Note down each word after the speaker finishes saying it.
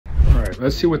right,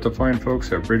 let's see what the fine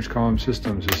folks at BridgeCom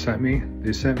Systems have sent me.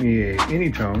 They sent me a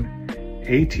AnyTone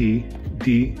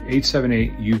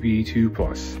AT-D878UV2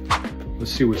 Plus.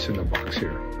 Let's see what's in the box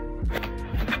here.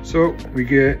 So we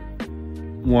get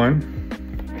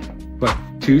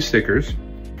two stickers.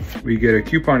 We get a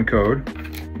coupon code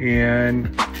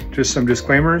and just some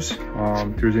disclaimers.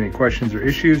 If there's any questions or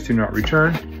issues, do not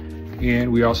return.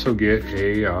 And we also get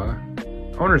a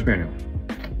owner's manual.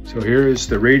 So here is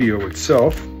the radio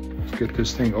itself. Let's get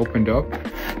this thing opened up.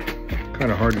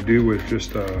 Kind of hard to do with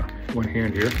just one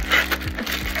hand here.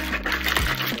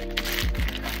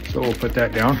 So we'll put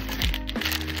that down.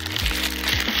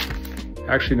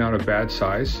 Actually not a bad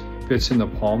size. Fits in the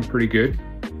palm pretty good.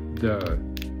 The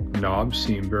knobs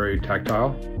seem very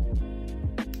tactile.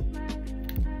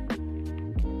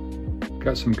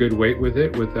 Got some good weight with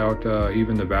it without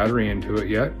even the battery into it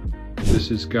yet. This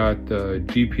has got the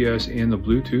GPS and the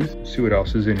Bluetooth. Let's see what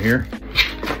else is in here.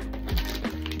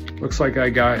 Looks like I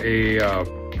got a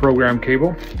program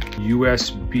cable,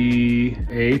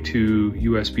 USB-A to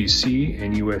USB-C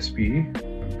and USB,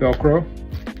 Velcro,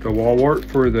 the wall wart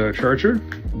for the charger,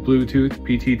 Bluetooth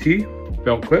PTT,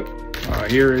 belt clip.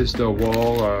 Here is the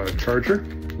wall charger,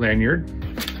 lanyard,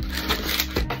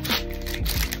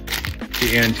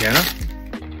 the antenna,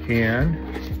 and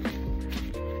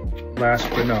last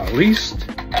but not least,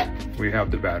 we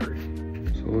have the battery.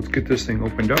 So let's get this thing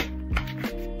opened up.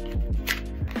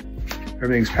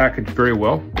 Everything's packaged very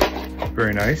well,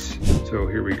 very nice. So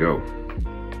here we go.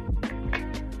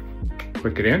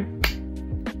 Click it in.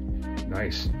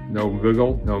 Nice, no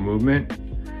wiggle, no movement.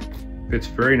 Fits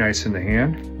very nice in the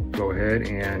hand. Go ahead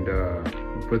and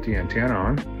put the antenna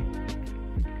on.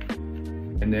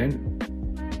 And then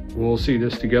we'll see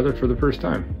this together for the first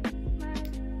time.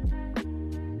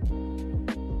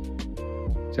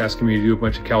 It's asking me to do a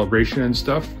bunch of calibration and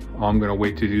stuff. I'm gonna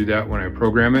wait to do that when I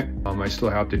program it. I still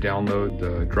have to download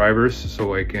the drivers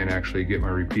so I can actually get my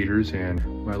repeaters and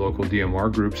my local DMR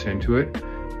groups into it.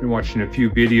 Been watching a few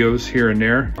videos here and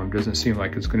there. Doesn't seem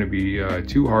like it's gonna be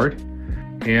too hard.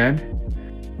 And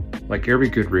like every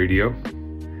good radio,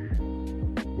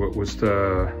 what was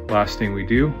the last thing we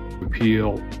do? We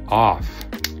peel off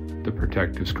the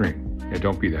protective screen. Yeah,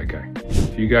 don't be that guy.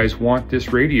 If you guys want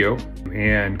this radio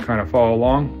and kind of follow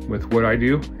along with what I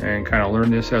do and kind of learn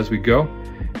this as we go,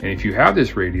 and if you have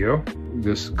this radio,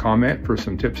 just comment for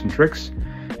some tips and tricks.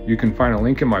 You can find a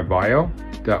link in my bio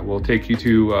that will take you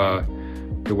to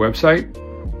the website.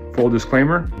 Full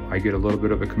disclaimer, I get a little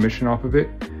bit of a commission off of it.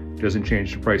 Doesn't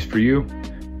change the price for you,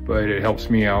 but it helps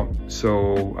me out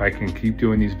so I can keep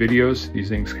doing these videos. These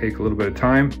things take a little bit of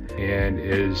time, and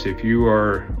if you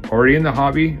are already in the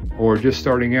hobby or just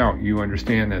starting out, you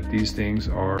understand that these things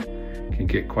can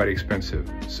get quite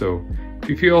expensive. So if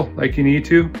you feel like you need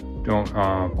to, don't,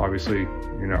 obviously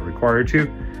you're not required to,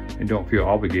 and don't feel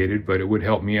obligated, but it would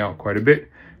help me out quite a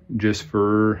bit just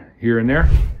for here and there.